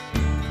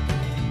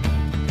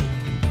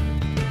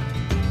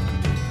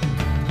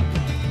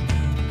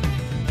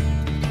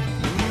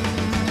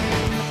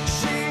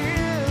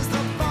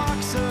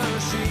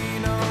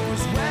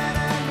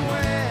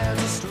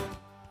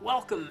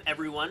Welcome,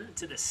 everyone,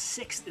 to the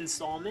sixth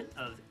installment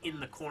of In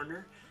the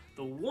Corner,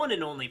 the one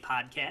and only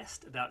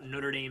podcast about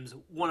Notre Dame's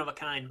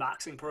one-of-a-kind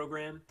boxing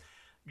program.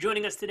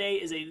 Joining us today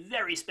is a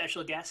very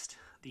special guest,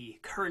 the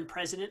current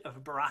president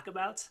of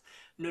Baracabouts,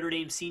 Notre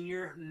Dame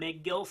senior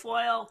Meg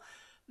Guilfoile.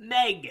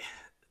 Meg,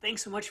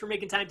 thanks so much for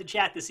making time to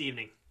chat this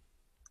evening.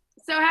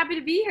 So happy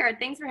to be here.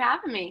 Thanks for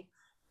having me.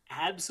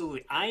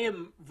 Absolutely. I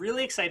am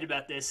really excited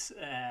about this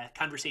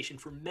conversation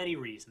for many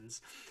reasons.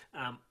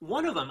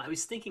 One of them, I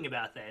was thinking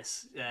about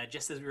this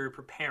just as we were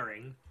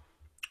preparing.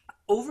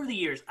 Over the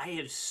years, I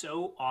have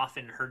so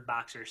often heard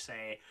boxers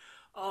say,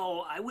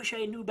 "Oh, I wish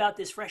I knew about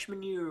this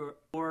freshman year,"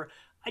 or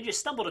 "I just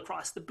stumbled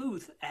across the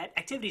booth at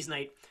activities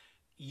night."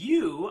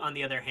 You, on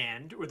the other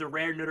hand, were the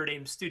rare Notre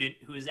Dame student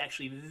who is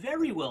actually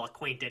very well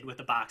acquainted with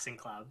the boxing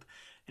club.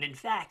 And in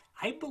fact,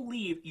 I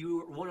believe you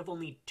were one of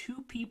only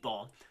two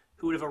people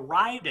who would have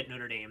arrived at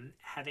Notre Dame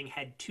having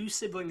had two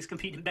siblings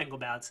compete in Bengal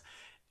bouts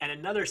and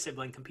another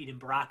sibling compete in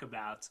Baraka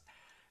bouts.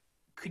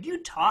 Could you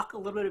talk a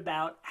little bit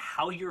about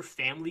how your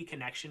family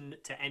connection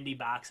to ND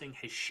boxing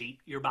has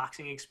shaped your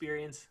boxing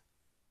experience?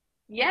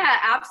 Yeah,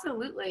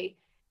 absolutely.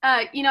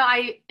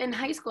 In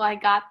high school, I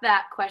got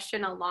that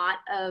question a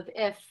lot of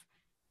if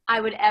I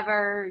would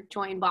ever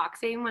join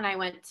boxing when I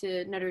went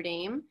to Notre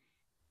Dame.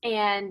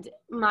 And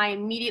my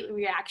immediate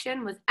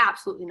reaction was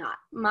absolutely not.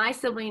 My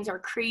siblings are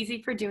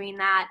crazy for doing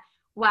that.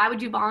 Why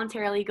would you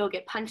voluntarily go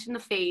get punched in the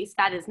face?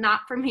 That is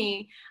not for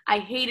me. I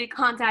hated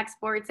contact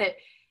sports.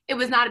 It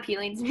was not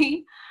appealing to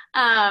me.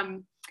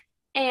 I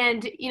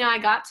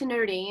got to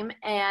Notre Dame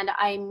and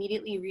I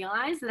immediately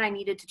realized that I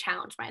needed to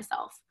challenge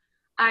myself.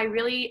 I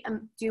really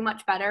do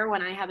much better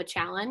when I have a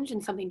challenge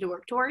and something to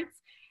work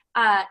towards.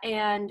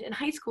 And in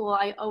high school,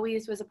 I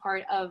always was a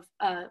part of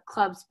a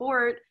club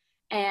sport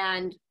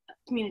and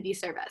community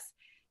service.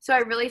 So I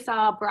really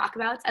saw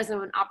Baracabouts as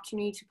an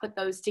opportunity to put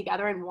those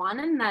together in one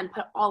and then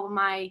put all of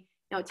my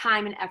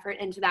time and effort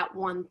into that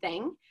one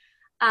thing.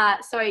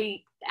 So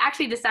I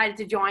actually decided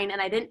to join, and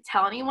I didn't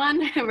tell anyone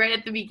right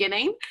at the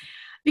beginning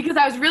because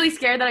I was really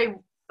scared that I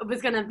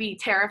was going to be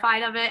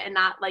terrified of it and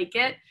not like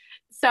it.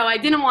 So I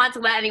didn't want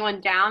to let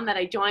anyone down that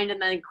I joined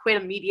and then quit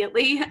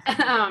immediately.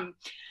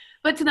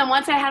 But then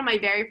once I had my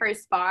very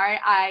first spar,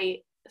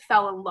 I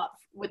fell in love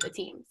with the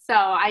team. So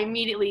I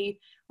immediately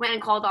went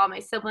and called all my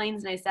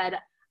siblings and I said,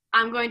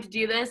 "I'm going to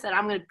do this and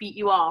I'm going to beat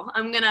you all.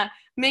 I'm going to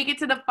make it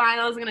to the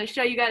finals. I'm going to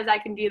show you guys I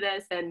can do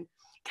this," and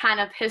kind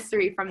of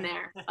history from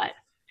there. But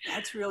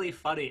That's really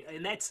funny.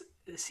 And it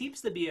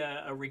seems to be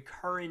a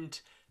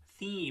recurrent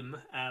theme.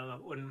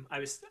 When I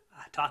was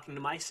talking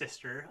to my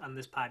sister on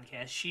this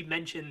podcast, she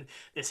mentioned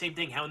the same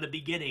thing, how in the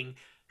beginning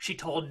she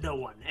told no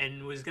one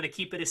and was going to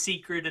keep it a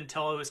secret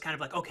until it was kind of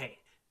like, okay,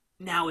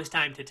 now is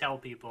time to tell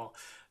people.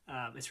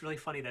 It's really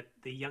funny that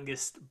the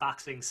youngest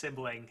boxing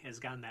sibling has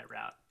gone that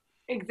route.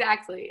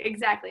 Exactly.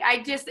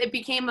 It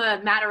became a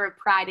matter of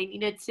pride. I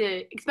needed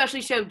to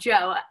especially show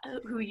Joe,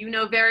 who you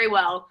know very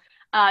well,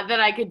 that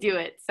I could do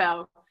it.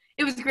 So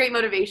it was great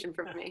motivation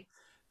for me.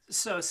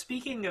 So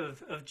speaking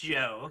of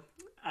Joe,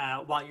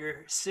 while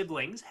your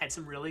siblings had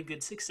some really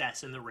good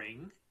success in the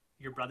ring,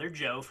 your brother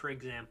Joe, for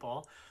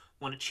example,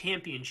 won a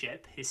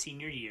championship his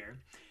senior year.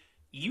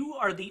 You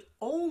are the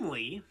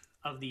only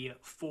of the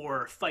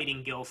four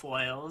fighting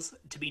Guilfoiles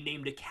to be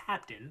named a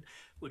captain,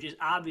 which is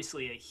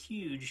obviously a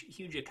huge,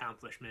 huge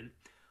accomplishment.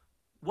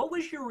 What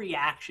was your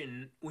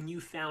reaction when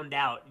you found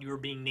out you were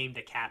being named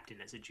a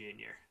captain as a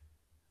junior?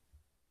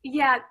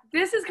 Yeah,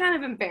 this is kind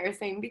of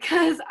embarrassing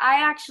because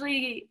I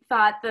actually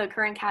thought the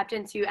current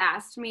captains who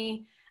asked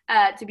me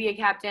to be a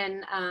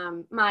captain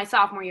my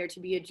sophomore year to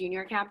be a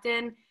junior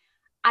captain,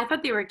 I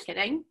thought they were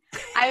kidding.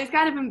 I was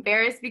kind of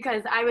embarrassed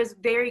because I was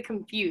very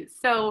confused.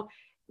 So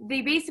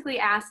they basically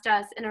asked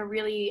us in a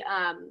really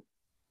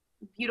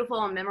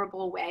beautiful and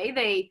memorable way.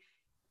 They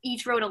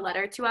each wrote a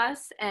letter to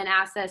us and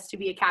asked us to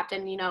be a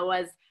captain.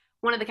 Was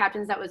one of the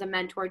captains that was a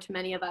mentor to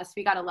many of us.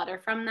 We got a letter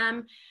from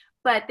them,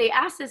 but they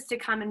asked us to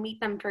come and meet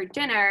them for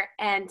dinner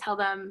and tell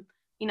them,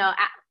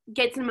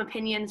 get some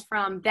opinions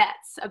from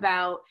vets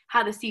about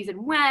how the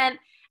season went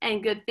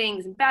and good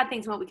things and bad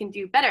things and what we can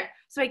do better.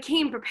 So I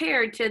came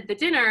prepared to the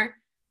dinner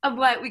of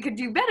what we could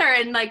do better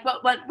and like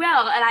what went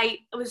well. And I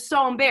was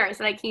so embarrassed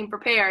that I came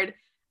prepared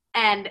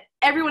and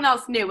everyone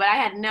else knew, but I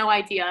had no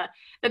idea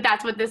that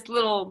that's what this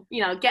little,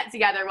 get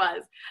together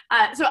was.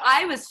 So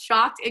I was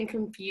shocked and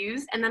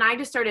confused. And then I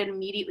just started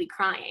immediately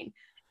crying.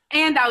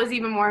 And that was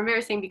even more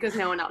embarrassing because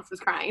no one else was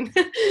crying.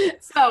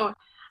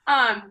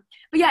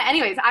 But yeah,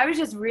 anyways, I was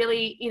just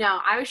really,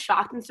 I was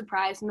shocked and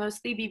surprised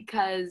mostly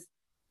because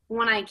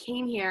when I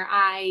came here,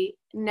 I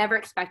never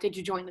expected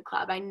to join the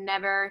club. I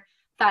never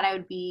thought I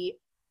would be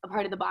a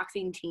part of the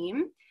boxing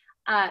team.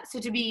 So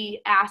to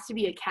be asked to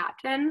be a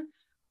captain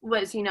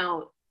was,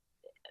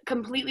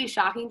 completely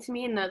shocking to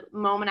me in the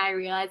moment I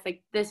realized,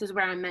 like, this is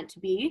where I'm meant to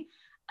be.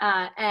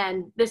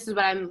 And this is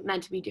what I'm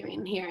meant to be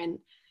doing here. And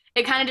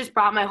it kind of just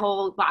brought my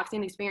whole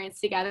boxing experience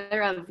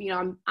together of,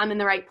 I'm in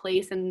the right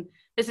place and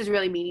this is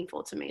really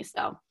meaningful to me.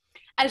 So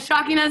as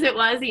shocking as it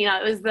was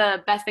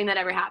the best thing that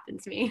ever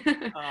happened to me.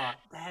 Oh,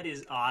 that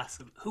is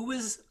awesome. Who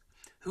was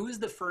Who was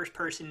the first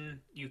person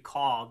you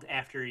called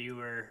after you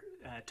were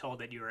told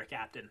that you were a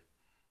captain?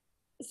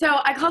 So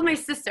I called my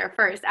sister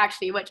first,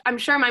 actually, which I'm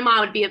sure my mom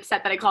would be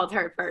upset that I called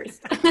her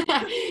first.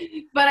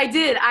 But I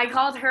did. I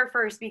called her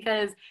first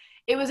because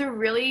it was a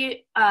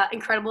really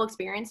incredible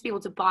experience to be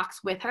able to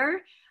box with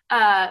her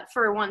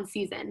for one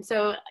season.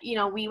 So,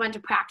 we went to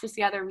practice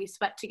together, we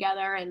sweat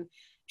together, and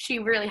she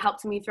really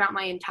helped me throughout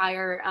my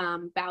entire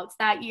bouts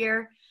that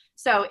year.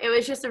 So it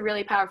was just a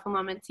really powerful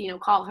moment to,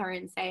 call her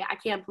and say, I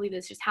can't believe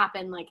this just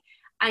happened. Like,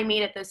 I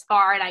made it this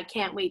far and I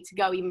can't wait to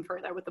go even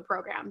further with the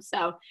program.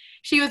 So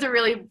she was a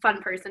really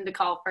fun person to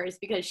call first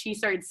because she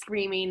started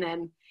screaming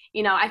and,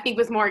 I think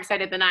was more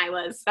excited than I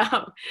was.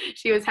 So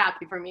she was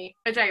happy for me,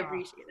 which I Oh,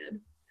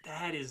 appreciated.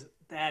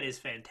 that is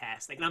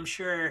fantastic, and I'm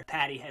sure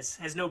Patty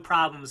has no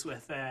problems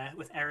with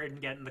Erin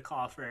getting the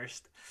call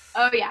first.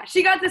 Oh yeah,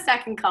 she got the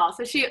second call,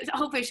 so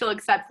hopefully she'll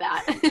accept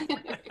that.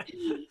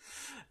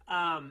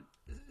 um,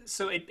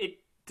 so it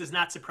does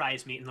not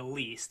surprise me in the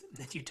least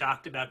that you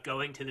talked about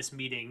going to this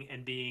meeting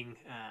and being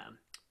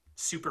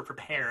super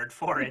prepared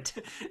for it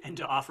and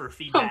to offer Oh,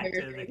 feedback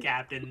very to the great.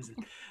 captains.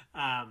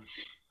 Um,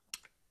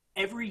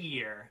 every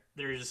year,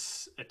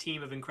 there's a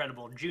team of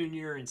incredible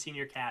junior and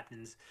senior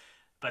captains,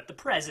 but the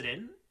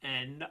president,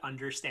 and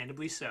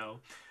understandably so,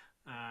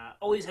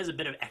 always has a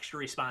bit of extra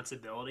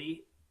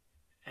responsibility.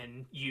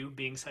 And you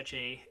being such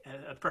a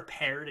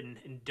prepared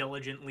and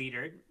diligent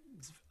leader,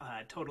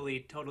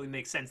 totally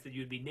makes sense that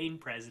you would be named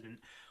president.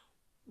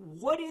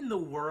 What in the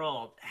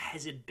world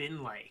has it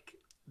been like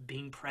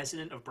being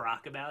president of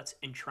Brockabouts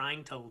and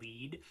trying to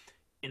lead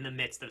in the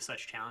midst of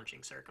such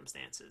challenging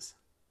circumstances?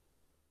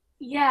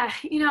 Yeah,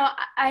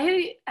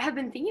 I have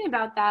been thinking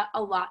about that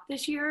a lot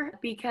this year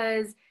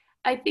because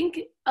I think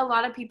a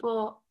lot of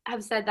people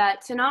have said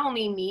that to not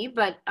only me,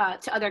 but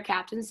to other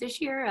captains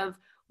this year of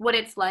what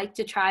it's like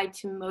to try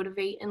to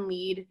motivate and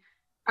lead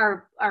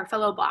our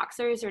fellow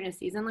boxers during a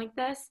season like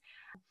this.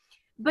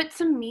 But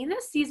to me,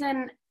 this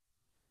season,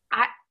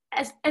 I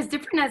as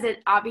different as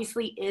it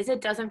obviously is, it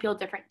doesn't feel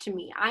different to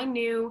me. I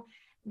knew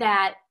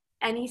that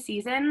any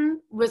season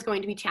was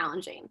going to be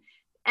challenging.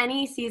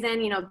 Any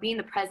season, being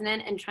the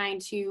president and trying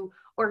to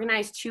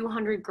organize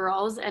 200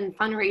 girls and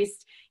fundraise,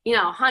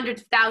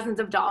 hundreds of thousands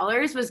of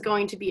dollars was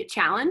going to be a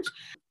challenge.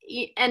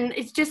 And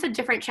it's just a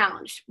different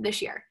challenge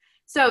this year.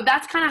 So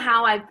that's kind of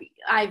how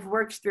I've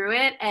worked through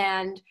it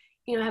and,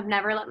 have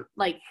never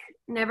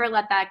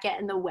let that get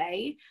in the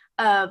way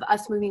of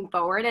us moving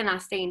forward and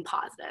us staying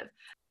positive.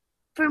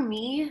 For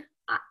me,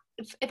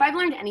 if I've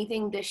learned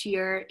anything this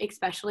year,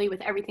 especially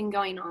with everything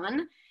going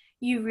on,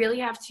 you really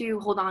have to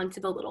hold on to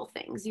the little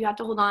things. You have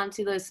to hold on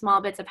to those small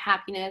bits of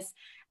happiness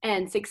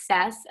and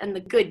success and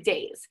the good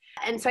days.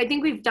 And so I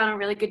think we've done a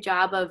really good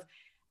job of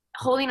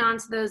holding on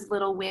to those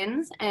little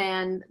wins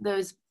and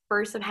those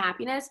bursts of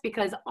happiness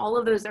because all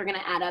of those are going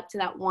to add up to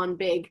that one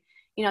big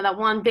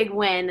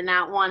win and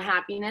that one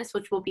happiness,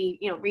 which will be,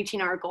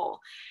 reaching our goal.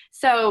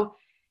 So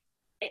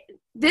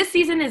this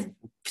season is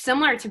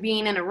similar to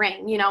being in a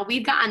ring.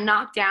 We've gotten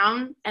knocked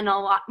down in a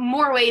lot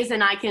more ways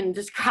than I can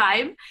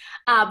describe,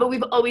 but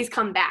we've always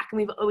come back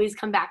and we've always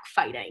come back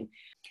fighting.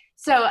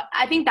 So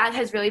I think that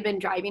has really been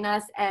driving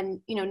us and,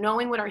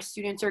 knowing what our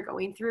students are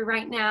going through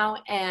right now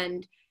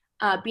and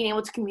being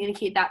able to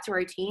communicate that to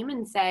our team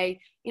and say,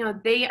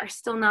 they are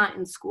still not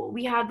in school.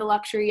 We have the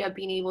luxury of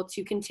being able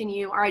to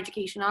continue our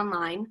education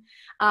online.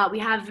 We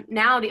have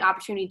now the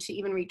opportunity to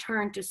even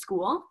return to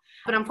school,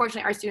 but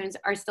unfortunately our students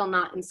are still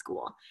not in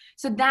school.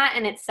 So that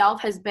in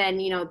itself has been,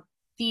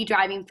 the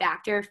driving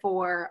factor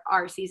for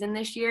our season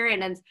this year.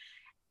 And then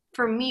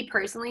for me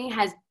personally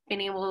has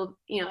been able,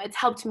 it's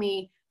helped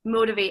me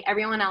motivate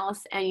everyone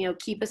else and,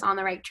 keep us on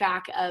the right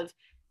track of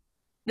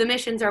the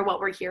missions are what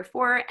we're here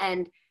for.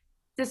 And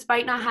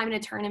despite not having a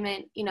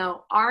tournament,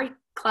 our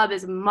club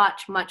is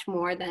much, much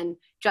more than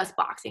just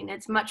boxing.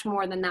 It's much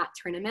more than that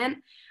tournament.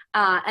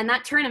 And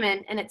that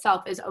tournament in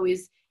itself is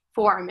always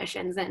for our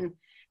missions. And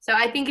so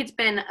I think it's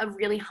been a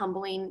really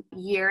humbling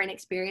year and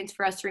experience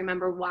for us to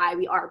remember why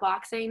we are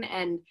boxing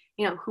and,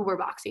 who we're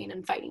boxing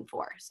and fighting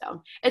for.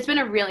 So it's been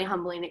a really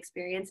humbling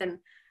experience. And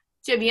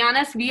to be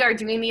honest, we are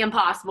doing the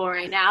impossible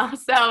right now.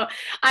 So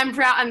I'm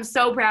proud. I'm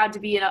so proud to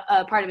be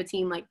a part of a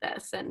team like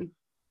this and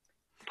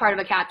part of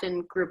a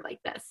captain group like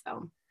this.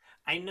 So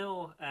I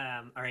know,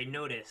 or I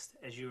noticed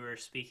as you were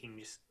speaking,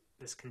 just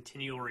this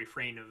continual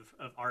refrain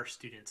of our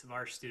students,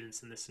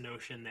 and this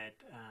notion that,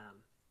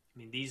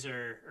 these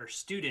are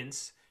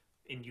students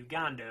in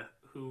Uganda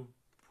who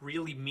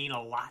really mean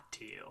a lot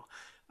to you.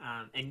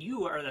 And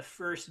you are the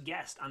first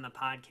guest on the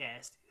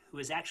podcast who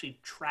has actually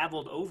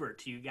traveled over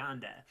to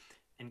Uganda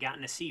and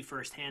gotten to see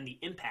firsthand the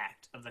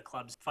impact of the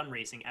club's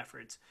fundraising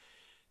efforts.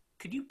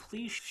 Could you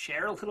please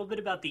share a little bit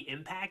about the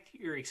impact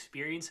your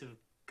experience of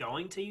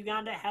going to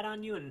Uganda had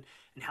on you and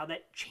how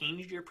that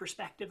changed your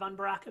perspective on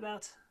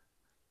Brockabouts?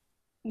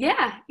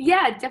 Yeah,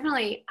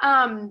 definitely.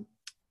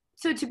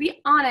 So to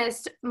be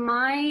honest,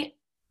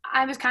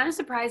 I was kind of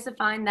surprised to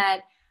find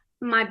that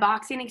my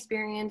boxing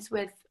experience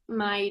with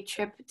my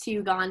trip to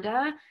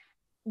Uganda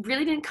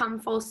really didn't come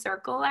full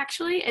circle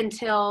actually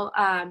until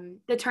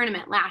the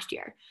tournament last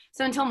year.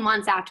 So until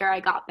months after I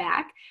got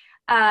back.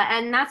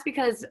 And that's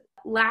because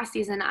last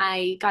season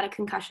I got a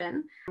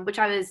concussion, which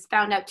I was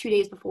found out 2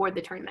 days before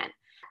the tournament.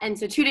 And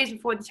so 2 days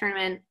before the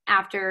tournament,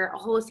 after a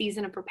whole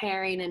season of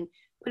preparing and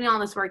putting all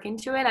this work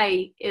into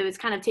it, it was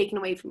kind of taken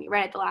away from me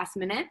right at the last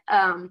minute.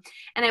 And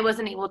I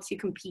wasn't able to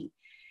compete.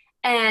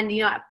 And,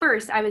 at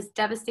first I was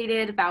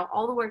devastated about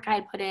all the work I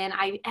had put in.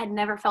 I had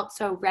never felt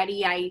so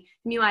ready. I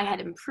knew I had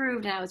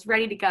improved and I was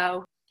ready to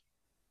go.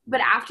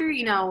 But after,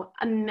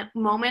 a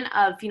moment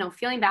of,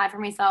 feeling bad for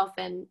myself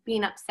and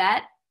being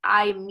upset,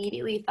 I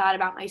immediately thought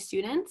about my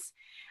students,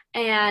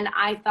 and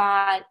I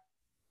thought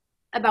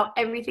about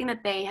everything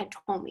that they had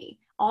told me,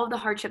 all of the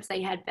hardships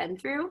they had been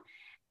through.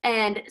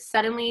 And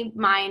suddenly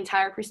my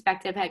entire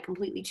perspective had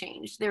completely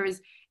changed.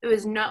 It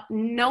was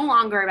no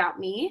longer about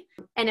me,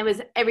 and it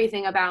was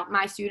everything about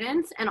my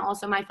students and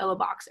also my fellow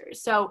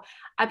boxers. So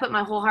I put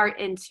my whole heart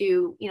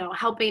into,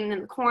 helping in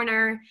the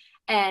corner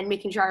and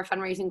making sure our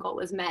fundraising goal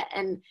was met.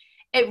 And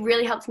it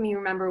really helped me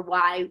remember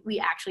why we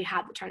actually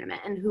had the tournament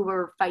and who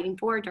we're fighting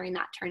for during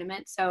that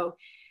tournament. So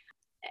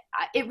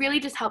it really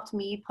just helped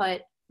me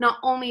put not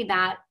only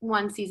that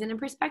one season in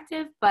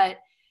perspective, but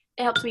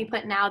it helps me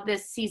put now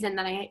this season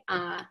that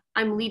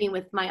I'm leading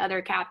with my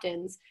other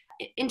captains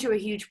into a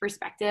huge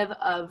perspective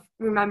of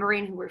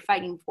remembering who we're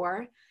fighting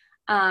for,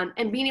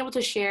 and being able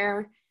to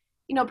share,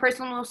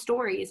 personal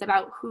stories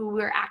about who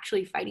we're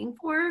actually fighting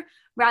for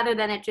rather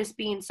than it just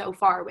being so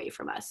far away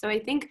from us. So I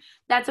think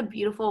that's a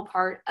beautiful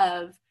part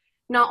of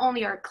not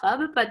only our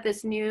club, but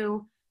this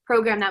new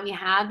program that we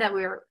have that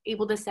we're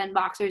able to send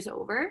boxers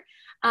over,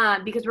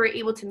 because we're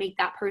able to make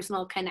that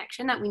personal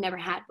connection that we never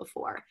had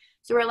before.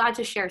 So we're allowed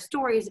to share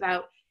stories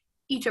about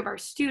each of our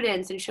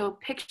students and show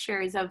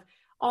pictures of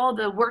all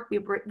the work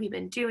we've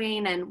been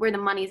doing and where the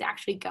money is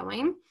actually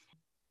going.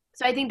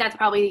 So I think that's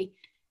probably,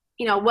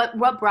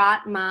 what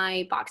brought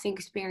my boxing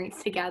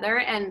experience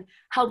together and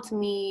helped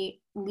me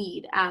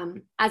lead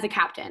as a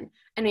captain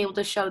and able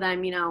to show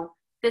them,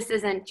 this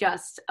isn't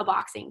just a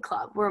boxing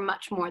club. We're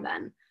much more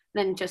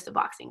than just a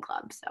boxing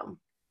club. So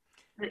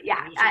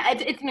yeah,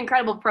 it's an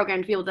incredible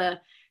program to be able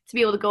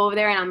to go over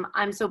there. And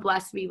I'm so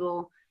blessed to be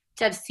able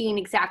to have seen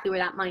exactly where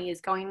that money is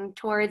going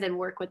towards and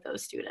work with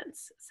those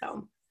students.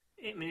 So,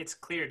 I mean, it's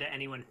clear to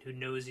anyone who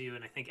knows you,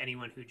 and I think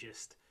anyone who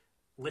just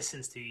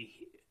listens to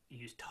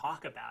you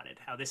talk about it,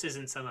 how this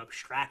isn't some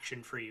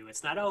abstraction for you.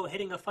 It's not,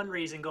 hitting a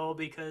fundraising goal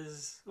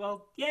because,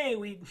 well, yay,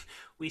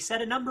 we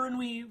set a number and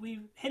we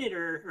hit it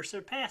or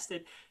surpassed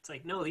it. It's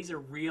like, no, these are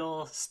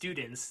real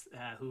students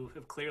who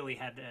have clearly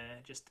had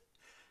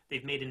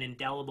they've made an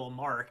indelible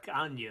mark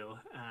on you.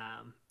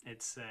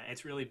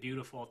 It's really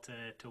beautiful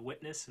to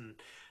witness. And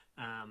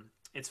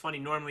it's funny,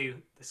 normally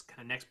this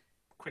kind of next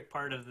quick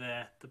part of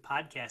the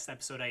podcast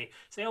episode, I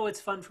say,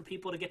 it's fun for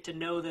people to get to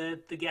know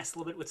the guests a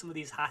little bit with some of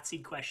these hot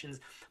seat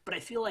questions. But I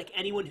feel like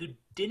anyone who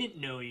didn't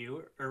know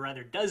you, or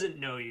rather doesn't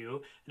know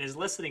you, and is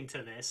listening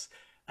to this,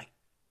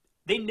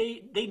 they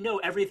know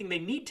everything they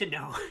need to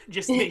know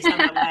just based on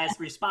that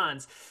last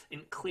response,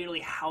 and clearly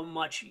how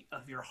much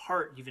of your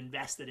heart you've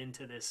invested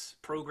into this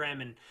program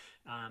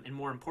and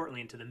more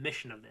importantly into the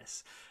mission of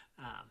this.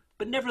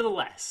 But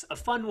nevertheless, a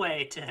fun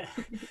way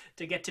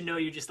to get to know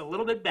you just a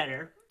little bit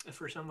better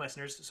for some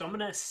listeners. So I'm going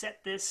to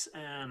set this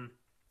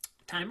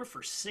timer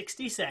for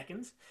 60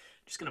 seconds.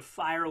 Just going to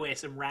fire away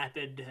some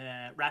rapid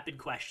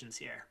questions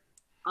here.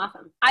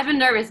 Awesome. I've been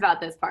nervous about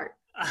this part.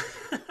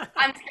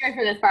 I'm scared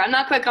for this part. I'm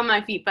not quick on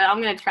my feet, but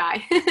I'm going to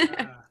try.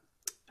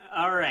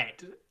 All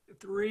right.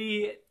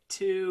 3,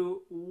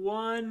 2,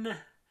 1.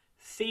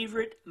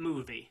 Favorite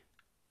movie?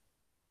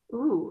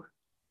 Ooh.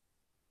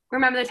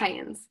 Remember the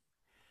Titans.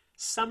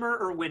 Summer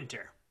or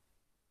winter?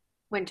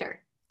 Winter.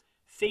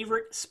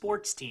 Favorite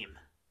sports team?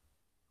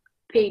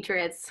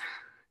 Patriots.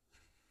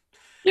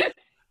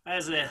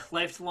 As a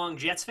lifelong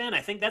Jets fan,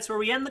 I think that's where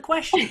we end the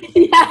question.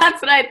 Yeah,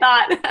 that's what I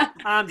thought.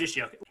 I'm just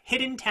joking.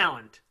 Hidden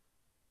talent?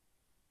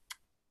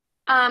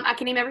 I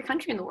can name every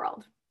country in the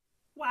world.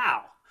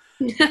 Wow.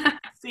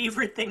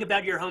 Favorite thing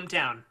about your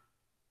hometown?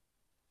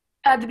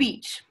 The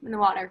beach and the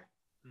water.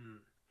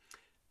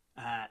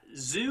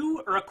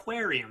 Zoo or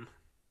aquarium?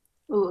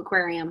 Ooh,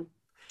 aquarium.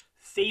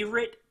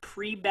 Favorite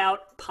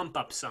pre-bout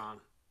pump-up song?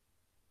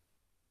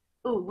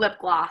 Ooh, lip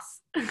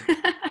gloss.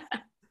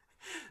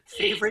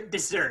 Favorite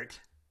dessert?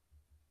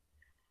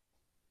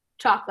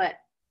 Chocolate.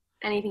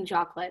 Anything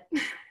chocolate.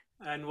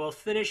 And we'll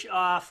finish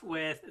off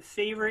with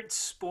favorite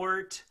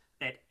sport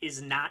that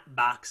is not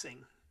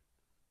boxing.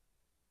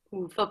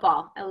 Ooh,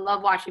 football. I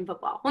love watching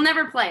football. We'll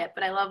never play it,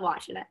 but I love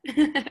watching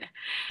it.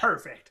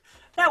 Perfect.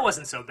 That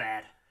wasn't so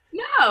bad.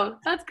 No,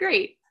 that's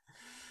great.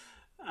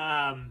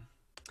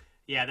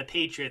 Yeah, the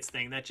Patriots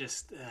thing, that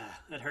just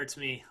that hurts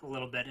me a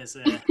little bit as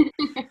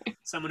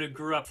someone who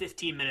grew up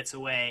 15 minutes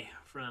away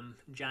from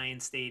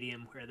Giant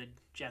Stadium where the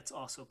Jets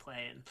also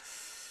play.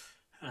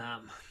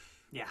 And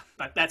yeah,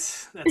 but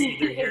that's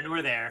neither here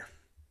nor there.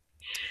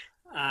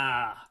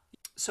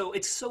 So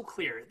it's so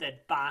clear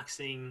that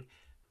boxing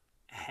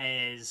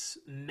has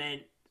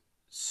meant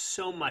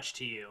so much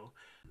to you.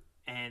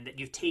 and that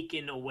you've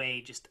taken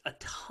away just a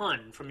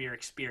ton from your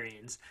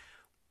experience.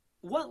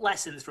 What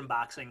lessons from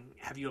boxing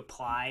have you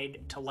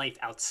applied to life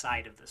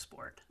outside of the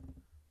sport?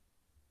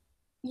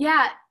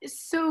 Yeah,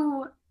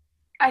 so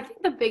I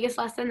think the biggest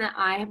lesson that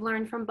I have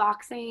learned from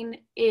boxing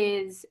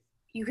is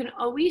you can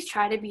always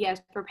try to be as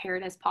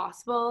prepared as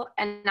possible.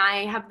 And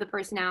I have the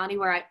personality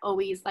where I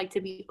always like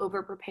to be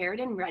over prepared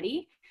and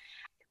ready,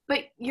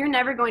 but you're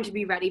never going to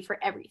be ready for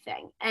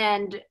everything.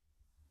 And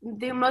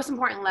the most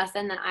important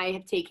lesson that I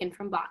have taken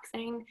from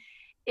boxing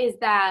is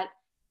that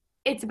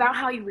it's about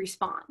how you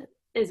respond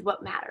is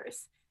what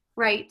matters,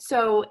 right?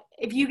 So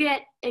if you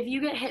get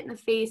hit in the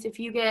face, if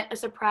you get a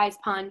surprise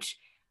punch,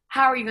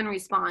 how are you going to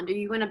respond? Are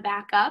you going to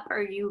back up, or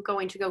are you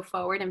going to go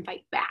forward and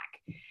fight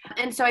back?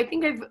 And so I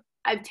think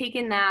I've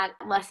taken that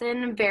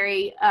lesson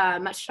very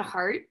much to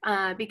heart,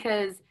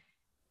 because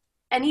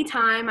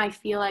anytime I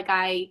feel like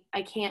I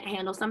can't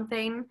handle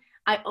something,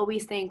 I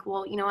always think,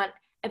 well, you know what?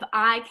 If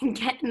I can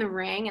get in the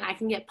ring and I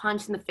can get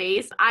punched in the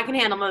face, I can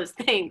handle most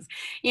things,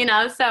 you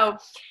know? So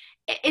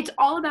it's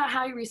all about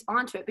how you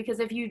respond to it, because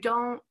if you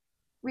don't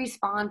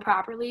respond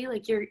properly,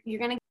 like you're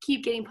going to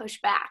keep getting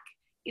pushed back.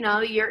 You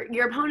know,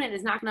 your opponent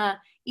is not going to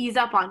ease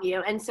up on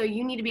you. And so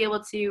you need to be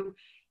able to,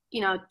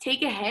 you know,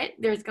 take a hit.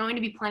 There's going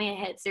to be plenty of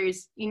hits.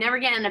 You never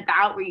get in a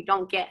bout where you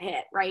don't get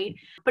hit, right?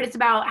 But it's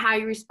about how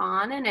you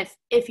respond and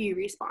if you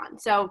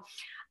respond. So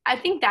I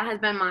think that has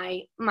been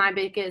my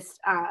biggest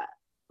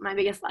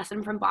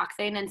lesson from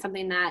boxing, and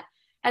something that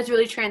has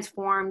really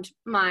transformed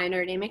my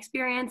Notre Dame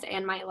experience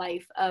and my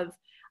life. Of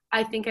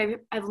I think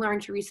I've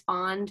learned to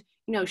respond,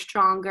 you know,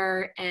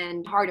 stronger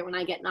and harder when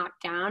I get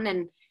knocked down,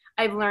 and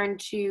I've learned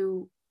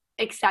to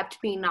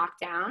accept being knocked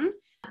down,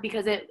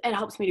 because it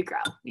helps me to grow.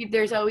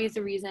 There's always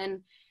a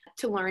reason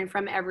to learn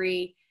from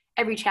every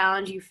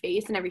challenge you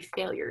face and every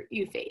failure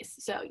you face.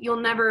 So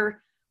you'll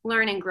never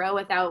learn and grow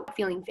without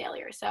feeling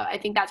failure. So I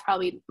think that's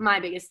probably my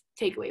biggest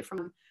takeaway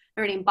from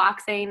learning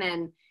boxing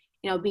and,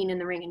 you know, being in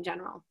the ring in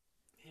general.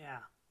 Yeah,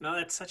 no,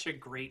 that's such a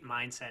great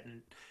mindset,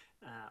 and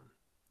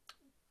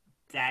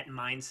that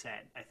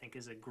mindset, I think,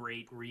 is a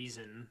great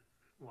reason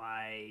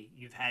why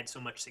you've had so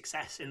much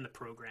success in the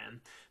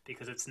program,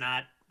 because it's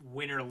not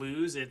win or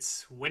lose,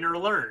 it's win or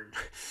learn.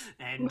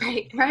 And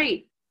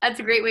Right.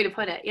 That's a great way to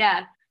put it.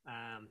 Yeah.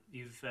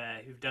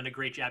 you've done a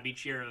great job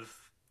each year of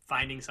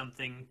finding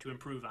something to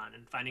improve on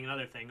and finding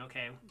another thing.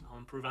 Okay, I'll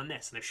improve on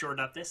this, and I've shored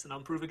up this, and I'll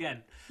improve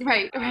again.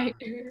 Right.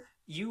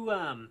 You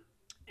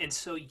and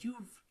so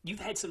you've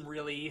had some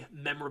really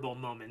memorable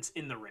moments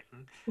in the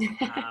ring.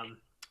 Um,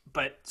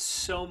 but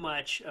so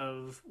much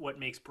of what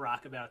makes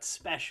Brock about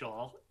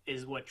special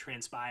is what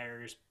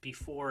transpires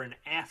before and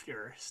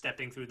after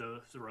stepping through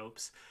those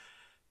ropes.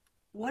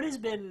 What has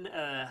been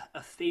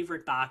a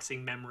favorite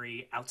boxing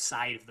memory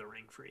outside of the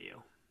ring for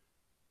you?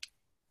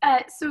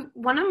 So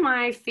one of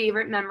my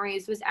favorite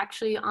memories was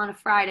actually on a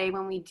Friday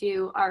when we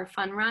do our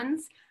fun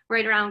runs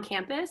right around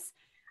campus.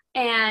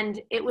 And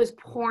it was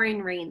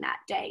pouring rain that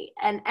day.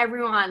 And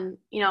everyone,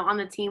 you know, on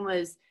the team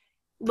was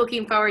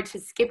looking forward to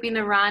skipping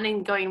the run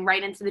and going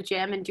right into the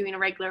gym and doing a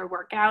regular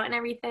workout and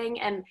everything.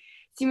 And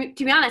to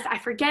be honest, I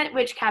forget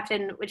which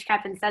captain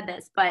said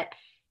this, but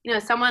you know,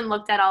 someone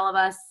looked at all of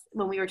us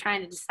when we were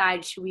trying to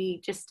decide, should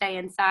we just stay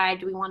inside?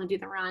 Do we want to do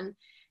the run?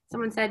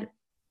 Someone said,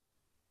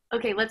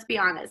 okay, let's be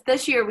honest.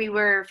 This year we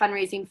were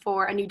fundraising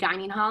for a new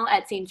dining hall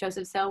at St.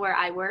 Joseph's Hill where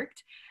I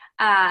worked.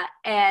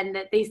 And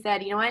they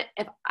said, you know what,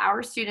 if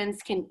our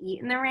students can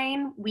eat in the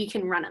rain, we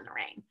can run in the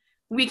rain.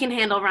 We can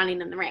handle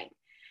running in the rain.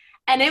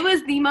 And it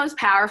was the most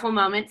powerful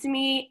moment to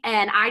me.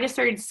 And I just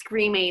started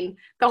screaming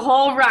the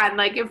whole run.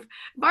 Like, if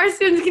our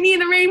students can eat in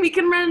the rain, we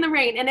can run in the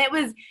rain. And it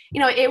was, you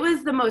know, it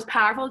was the most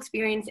powerful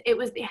experience. It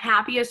was the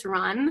happiest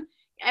run.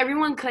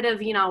 Everyone could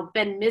have, you know,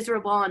 been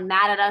miserable and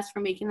mad at us for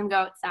making them go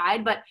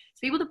outside. But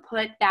to be able to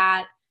put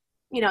that,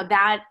 you know,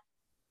 that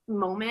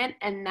moment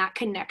and that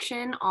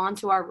connection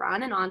onto our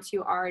run and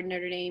onto our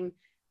Notre Dame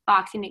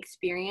boxing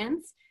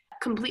experience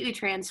completely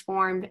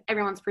transformed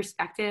everyone's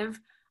perspective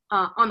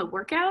on the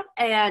workout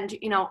and,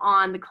 you know,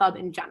 on the club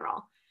in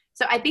general.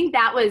 So I think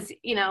that was,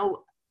 you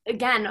know,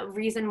 again, a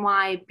reason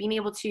why being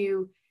able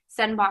to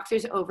send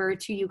boxers over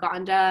to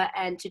Uganda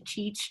and to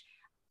teach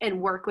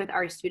and work with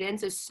our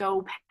students is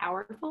so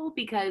powerful,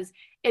 because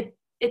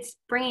it's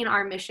bringing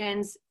our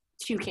missions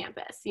to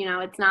campus. You know,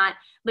 it's not,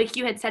 like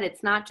you had said,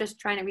 it's not just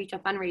trying to reach a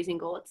fundraising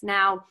goal. It's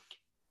now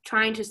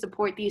trying to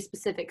support these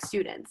specific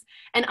students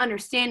and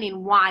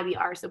understanding why we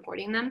are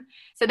supporting them.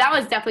 So that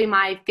was definitely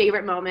my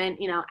favorite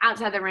moment, you know,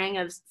 outside the ring,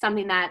 of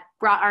something that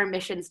brought our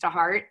missions to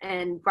heart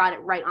and brought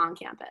it right on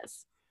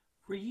campus.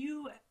 Were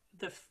you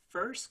the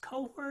first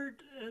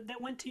cohort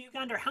that went to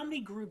Uganda, or how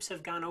many groups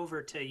have gone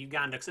over to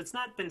Uganda? Because it's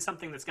not been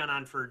something that's gone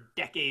on for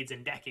decades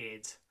and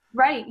decades.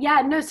 Right.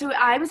 Yeah. No. So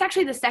I was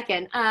actually the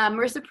second.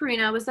 Marissa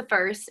Perino was the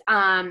first,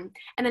 and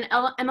then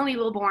Emily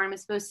Wilborn was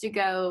supposed to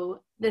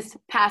go this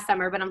past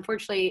summer, but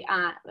unfortunately,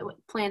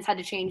 plans had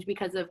to change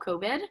because of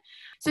COVID.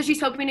 So she's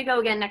hoping to go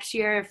again next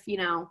year, if, you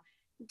know,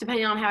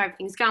 depending on how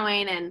everything's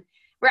going. And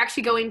we're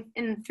actually going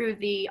in through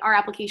our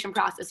application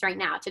process right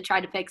now to try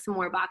to pick some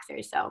more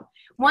boxers. So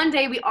one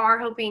day we are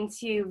hoping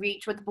to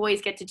reach what the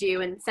boys get to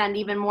do and send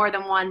even more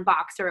than one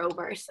boxer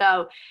over.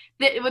 So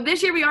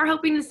this year we are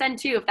hoping to send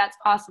 2 if that's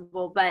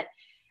possible, but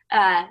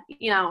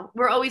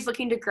we're always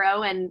looking to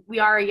grow, and we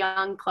are a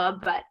young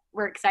club, but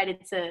we're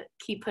excited to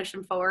keep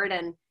pushing forward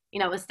and,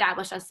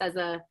 establish us as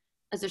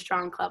a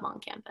strong club on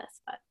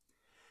campus. But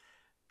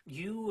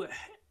you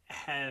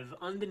have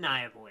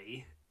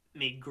undeniably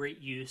made great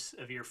use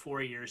of your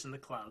 4 years in the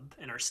club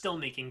and are still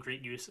making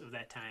great use of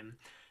that time.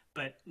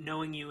 But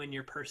knowing you and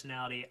your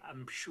personality,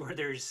 I'm sure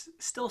there's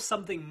still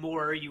something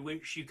more you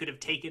wish you could have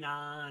taken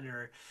on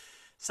or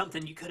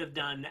something you could have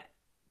done.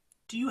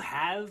 Do you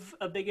have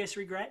a biggest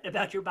regret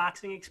about your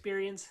boxing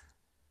experience?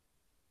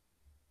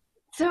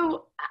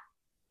 so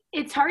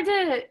it's hard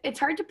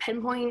to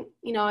pinpoint,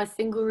 a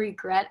single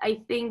regret.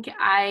 I think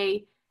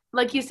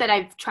like you said,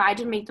 I've tried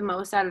to make the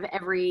most out of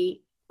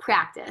every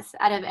practice,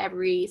 out of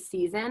every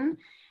season.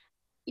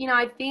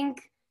 I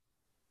think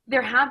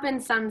there have been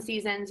some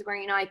seasons where,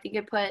 I think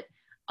I put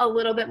a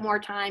little bit more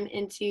time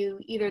into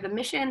either the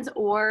missions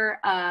or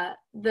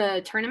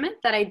the tournament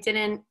that I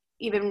didn't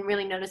even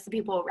really notice the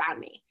people around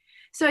me.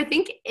 So I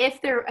think if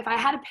I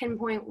had to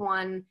pinpoint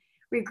one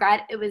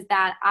regret, it was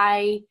that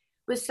I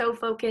was so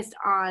focused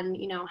on,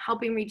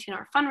 helping reaching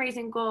our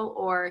fundraising goal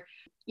or,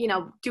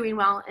 doing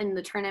well in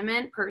the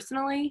tournament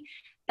personally,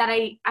 that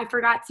I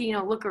forgot to,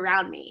 look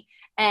around me.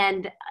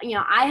 And,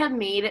 I have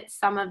made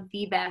some of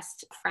the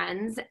best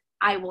friends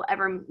I will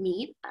ever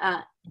meet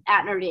at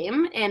Notre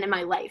Dame and in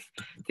my life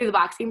through the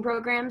boxing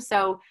program.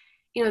 So,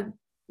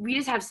 we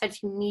just have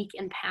such unique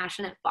and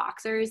passionate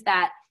boxers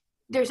that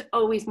there's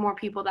always more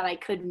people that I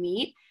could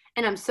meet.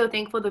 And I'm so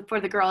thankful for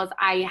the girls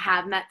I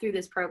have met through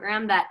this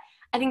program that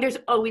I think there's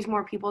always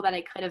more people that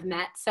I could have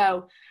met.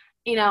 So,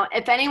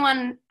 if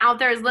anyone out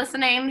there is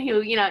listening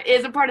who,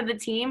 is a part of the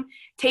team,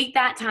 take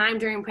that time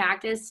during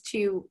practice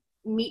to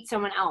meet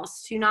someone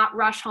else, to not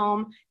rush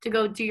home to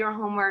go do your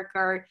homework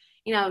or,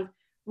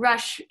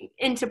 rush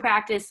into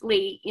practice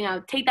late.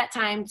 Take that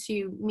time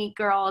to meet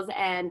girls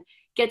and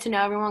get to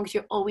know everyone, because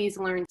you always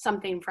learn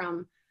something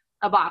from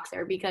a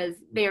boxer because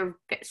they are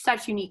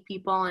such unique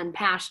people and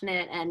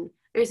passionate, and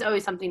there's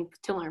always something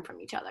to learn from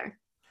each other.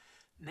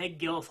 Meg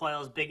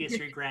Guilfoile's biggest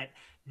regret,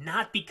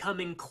 not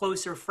becoming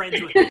closer friends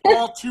with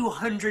all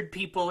 200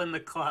 people in the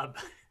club.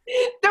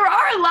 There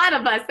are a lot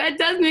of us. That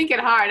does make it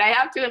hard, I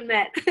have to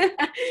admit.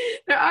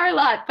 There are a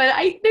lot, but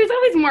there's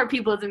always more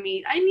people to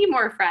meet. I need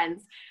more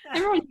friends.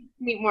 Everyone needs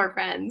to meet more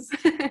friends.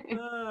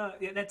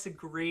 Yeah, that's a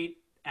great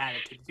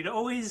attitude. You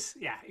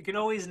can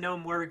always know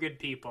more good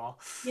people.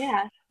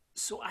 Yeah.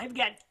 So I've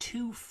got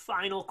 2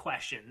 final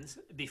questions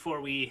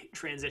before we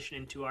transition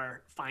into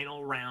our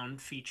final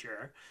round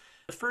feature.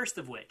 The first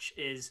of which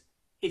is,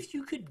 if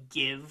you could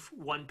give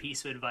one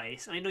piece of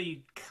advice, and I know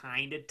you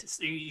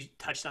you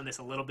touched on this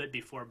a little bit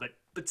before,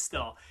 but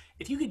still,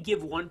 if you could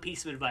give one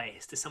piece of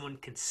advice to someone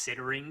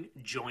considering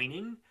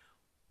joining,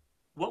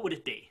 what would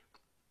it be?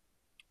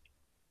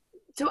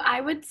 So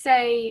I would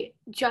say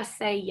just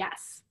say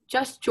yes.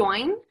 Just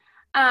join.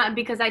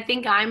 Because I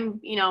think I'm,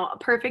 a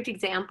perfect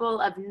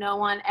example of no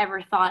one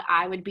ever thought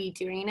I would be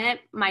doing it,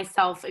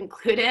 myself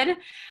included.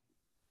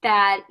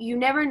 That you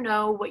never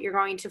know what you're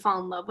going to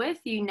fall in love with.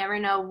 You never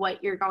know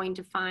what you're going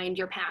to find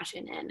your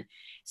passion in.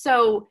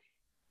 So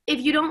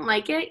if you don't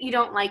like it, you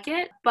don't like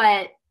it.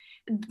 But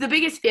the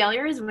biggest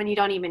failure is when you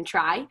don't even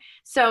try.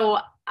 So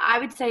I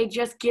would say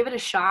just give it a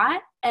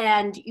shot,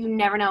 and you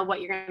never know what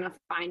you're going to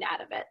find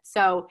out of it.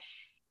 So,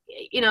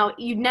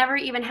 you never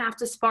even have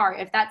to spar.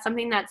 If that's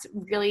something that's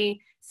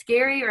really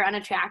scary or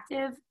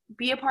unattractive,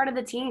 be a part of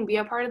the team, be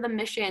a part of the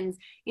missions,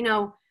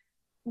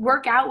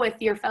 work out with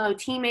your fellow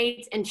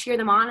teammates and cheer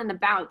them on in the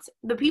bouts.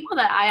 The people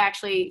that I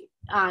actually,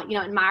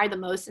 admire the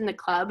most in the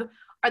club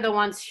are the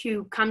ones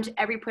who come to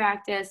every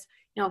practice,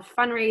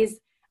 fundraise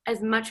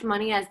as much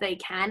money as they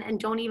can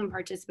and don't even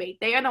participate.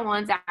 They are the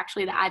ones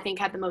actually that I think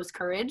have the most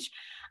courage,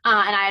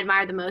 and I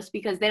admire the most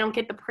because they don't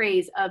get the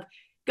praise of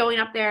going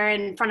up there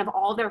in front of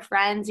all their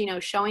friends,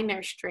 showing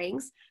their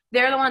strengths.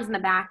 They're the ones in the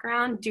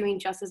background doing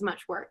just as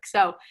much work.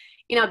 So,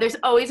 there's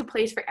always a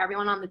place for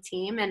everyone on the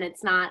team, and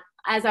it's not,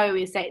 as I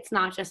always say, it's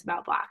not just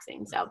about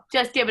boxing. So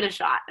just give it a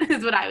shot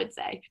is what I would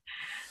say.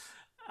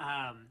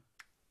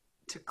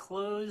 To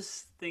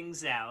close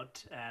things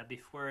out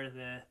before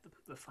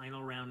the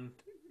final round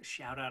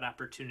shout out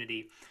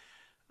opportunity,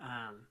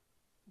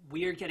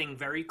 we are getting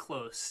very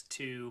close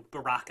to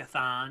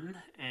Barakathon,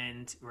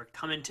 and we're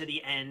coming to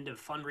the end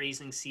of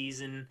fundraising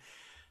season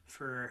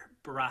for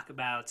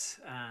Barakabouts.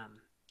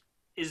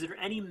 Is there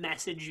any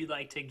message you'd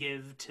like to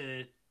give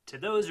to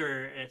those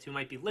who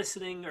might be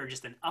listening, or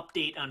just an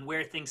update on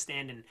where things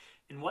stand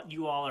and what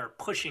you all are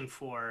pushing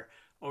for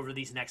over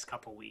these next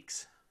couple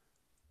weeks?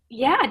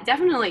 Yeah,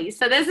 definitely.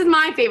 So this is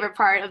my favorite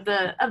part of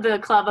the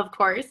club, of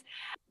course.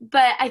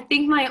 But I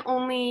think my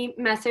only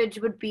message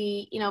would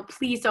be,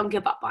 please don't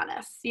give up on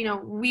us.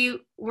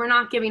 We're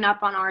not giving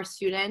up on our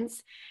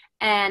students.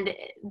 And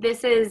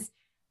this is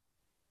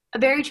a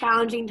very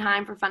challenging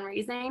time for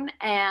fundraising,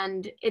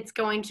 and it's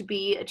going to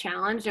be a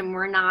challenge, and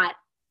we're not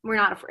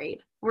afraid.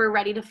 We're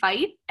ready to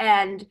fight,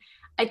 and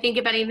I think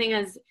if anything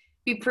has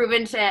be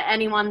proven to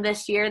anyone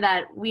this year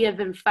that we have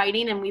been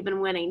fighting and we've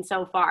been winning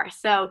so far.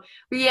 So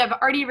we have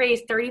already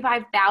raised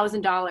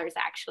 $35,000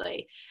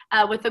 actually,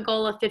 with a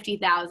goal of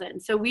 50,000.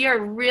 So we are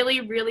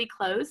really, really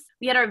close.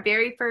 We had our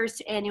very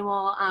first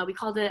annual, we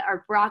called it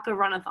our Baraka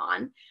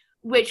Runathon,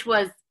 which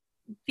was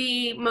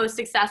the most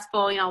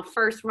successful,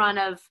 first run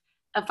of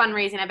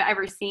fundraising I've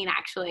ever seen,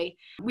 actually.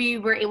 We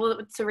were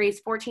able to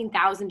raise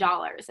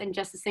 $14,000 in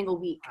just a single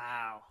week.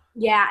 Wow.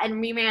 Yeah, and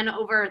we ran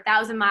over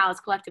 1,000 miles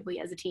collectively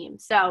as a team.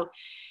 So,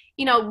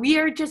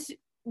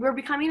 we're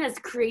becoming as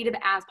creative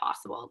as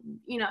possible.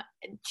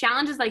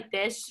 Challenges like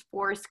this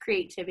force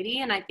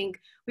creativity, and I think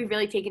we've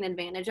really taken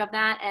advantage of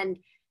that. And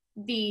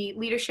the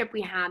leadership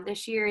we have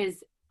this year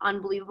is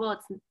unbelievable.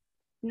 It's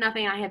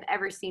nothing I have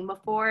ever seen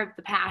before,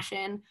 the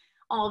passion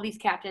all of these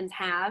captains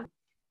have.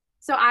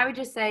 So I would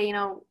just say,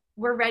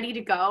 we're ready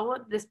to go.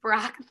 This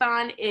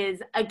Barakathon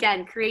is,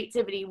 again,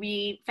 creativity.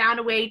 We found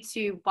a way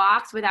to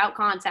box without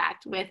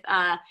contact with,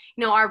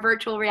 our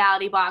virtual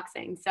reality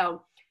boxing.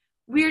 So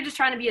we're just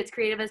trying to be as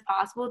creative as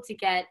possible to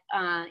get,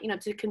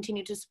 to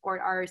continue to support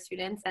our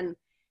students, and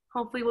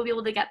hopefully we'll be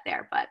able to get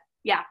there. But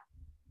yeah,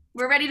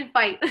 we're ready to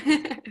fight.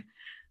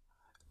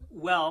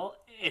 Well,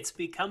 it's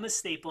become a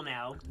staple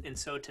now, and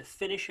so to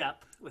finish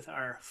up with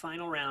our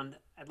final round,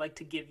 I'd like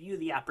to give you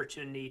the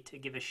opportunity to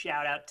give a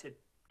shout out to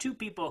two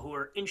people who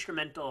are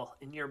instrumental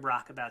in your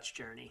Brockabouts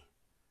journey.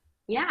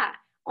 Yeah.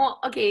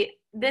 Well, okay.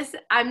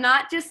 I'm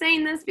not just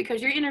saying this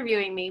because you're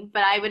interviewing me,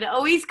 but I would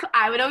always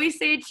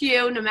say it to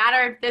you, no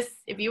matter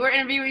if you were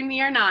interviewing me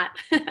or not.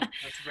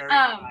 That's very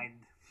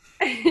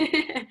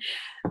kind.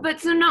 But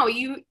so no,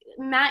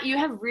 Matt, you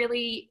have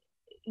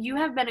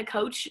been a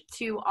coach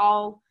to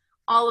all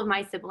of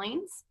my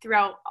siblings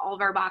throughout all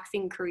of our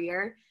boxing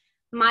career.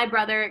 My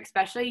brother,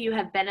 especially, you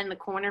have been in the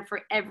corner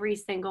for every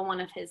single one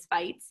of his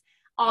fights,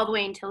 all the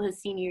way until his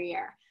senior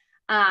year.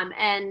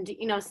 And,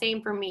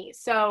 same for me.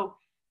 So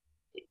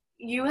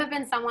you have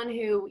been someone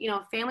who,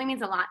 family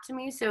means a lot to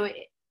me. So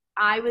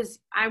I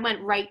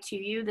went right to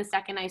you the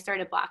second I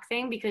started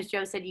boxing, because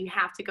Joe said, you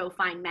have to go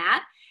find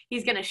Matt.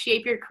 He's going to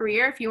shape your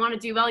career. If you want to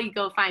do well, you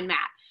go find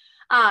Matt.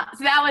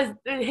 So that was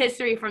the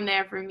history from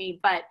there for me.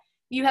 But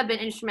you have been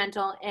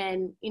instrumental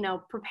in,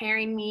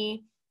 preparing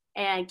me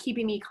and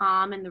keeping me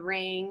calm in the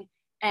ring.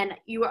 And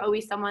you were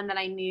always someone that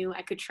I knew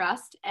I could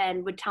trust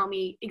and would tell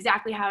me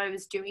exactly how I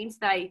was doing, so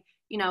that I,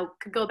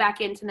 could go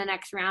back into the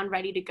next round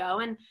ready to go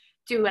and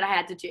do what I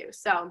had to do.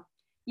 So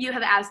you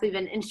have absolutely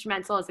been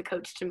instrumental as a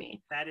coach to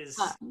me. That is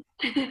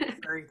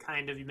very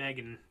kind of you, Meg,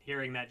 and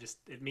hearing that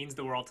it means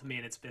the world to me,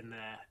 and it's been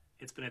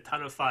a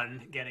ton of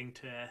fun getting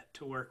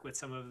to work with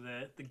some of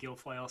the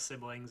Guilfoile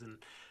siblings, and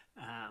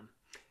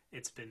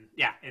it's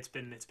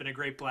been a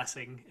great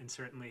blessing, and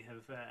certainly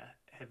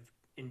have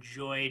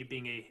enjoyed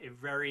being a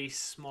very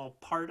small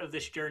part of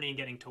this journey and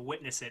getting to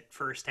witness it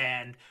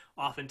firsthand,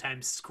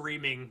 oftentimes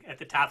screaming at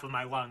the top of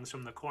my lungs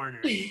from the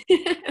corner.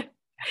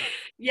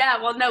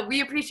 Yeah, well, no,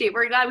 we appreciate.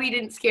 We're glad we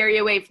didn't scare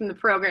you away from the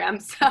program.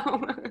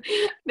 So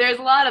there's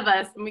a lot of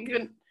us,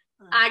 and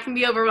I can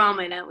be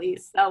overwhelming at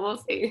least. So we'll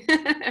see. But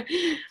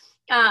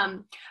I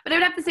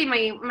would have to say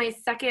my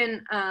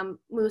second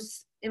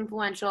most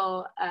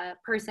influential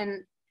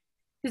person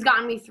who's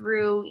gotten me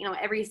through,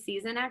 every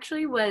season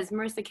actually was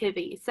Marissa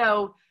Kibbe.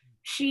 So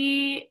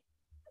she,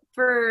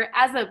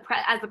 as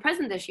the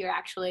president this year,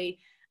 actually,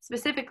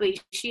 specifically,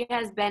 she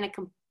has been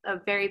a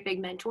very big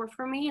mentor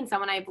for me, and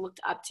someone I've looked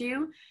up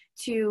to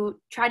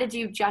try to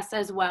do just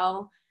as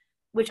well,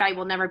 which I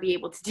will never be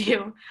able to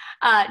do,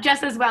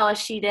 just as well as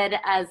she did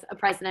as a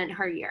president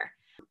her year.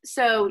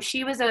 So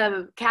she was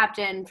a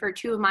captain for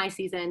 2 of my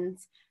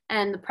seasons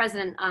and the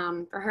president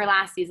for her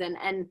last season.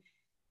 And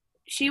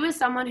she was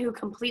someone who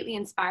completely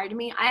inspired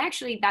me. I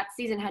actually, that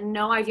season, had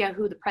no idea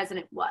who the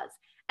president was.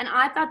 And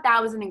I thought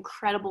that was an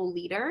incredible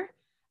leader,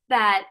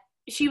 that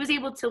she was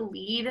able to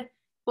lead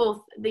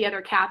both the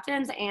other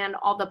captains and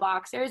all the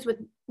boxers with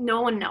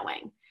no one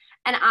knowing.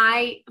 And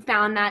I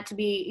found that to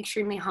be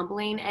extremely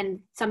humbling and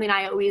something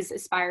I always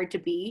aspired to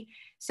be.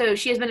 So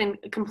she has been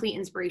a complete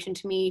inspiration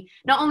to me,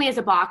 not only as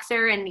a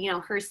boxer and,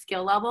 her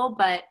skill level,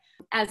 but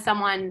as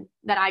someone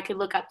that I could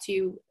look up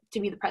to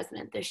be the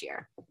president this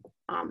year.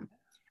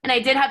 And I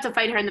did have to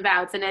fight her in the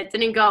bouts, and it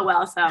didn't go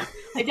well. So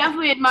I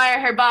definitely admire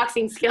her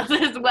boxing skills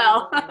as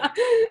well.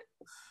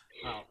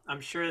 Well,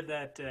 I'm sure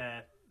that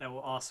that will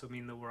also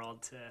mean the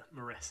world to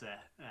Marissa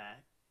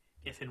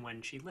if and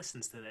when she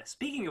listens to this.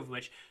 Speaking of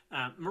which,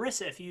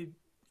 Marissa, if you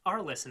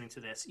are listening to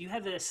this, you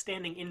have a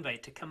standing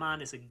invite to come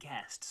on as a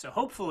guest. So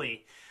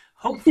hopefully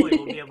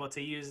we'll be able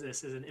to use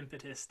this as an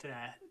impetus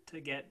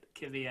to get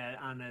Kivia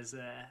on as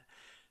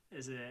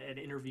an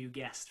interview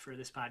guest for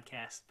this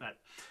podcast. But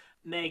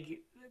Meg,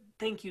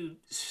 thank you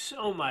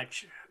so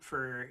much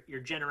for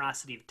your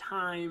generosity of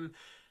time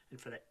and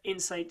for the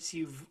insights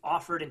you've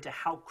offered into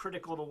how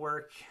critical the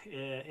work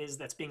is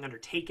that's being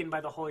undertaken by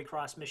the Holy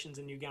Cross missions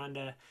in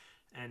Uganda.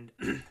 And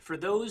for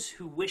those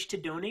who wish to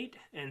donate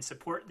and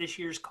support this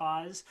year's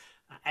cause,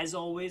 as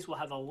always, we'll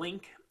have a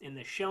link in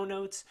the show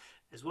notes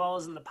as well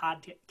as in the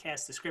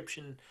podcast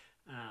description.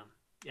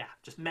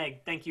 Just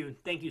Meg, thank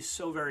you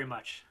so very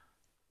much.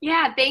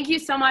 Yeah, thank you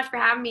so much for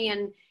having me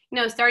and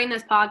starting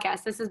this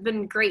podcast. This has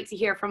been great to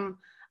hear from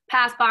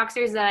past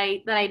boxers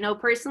that I know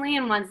personally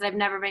and ones that I've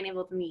never been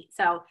able to meet.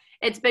 So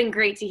it's been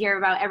great to hear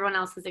about everyone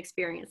else's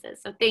experiences.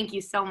 So thank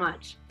you so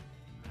much.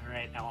 All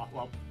right.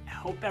 Well, I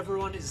hope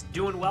everyone is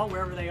doing well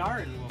wherever they are,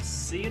 and we'll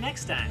see you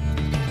next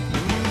time.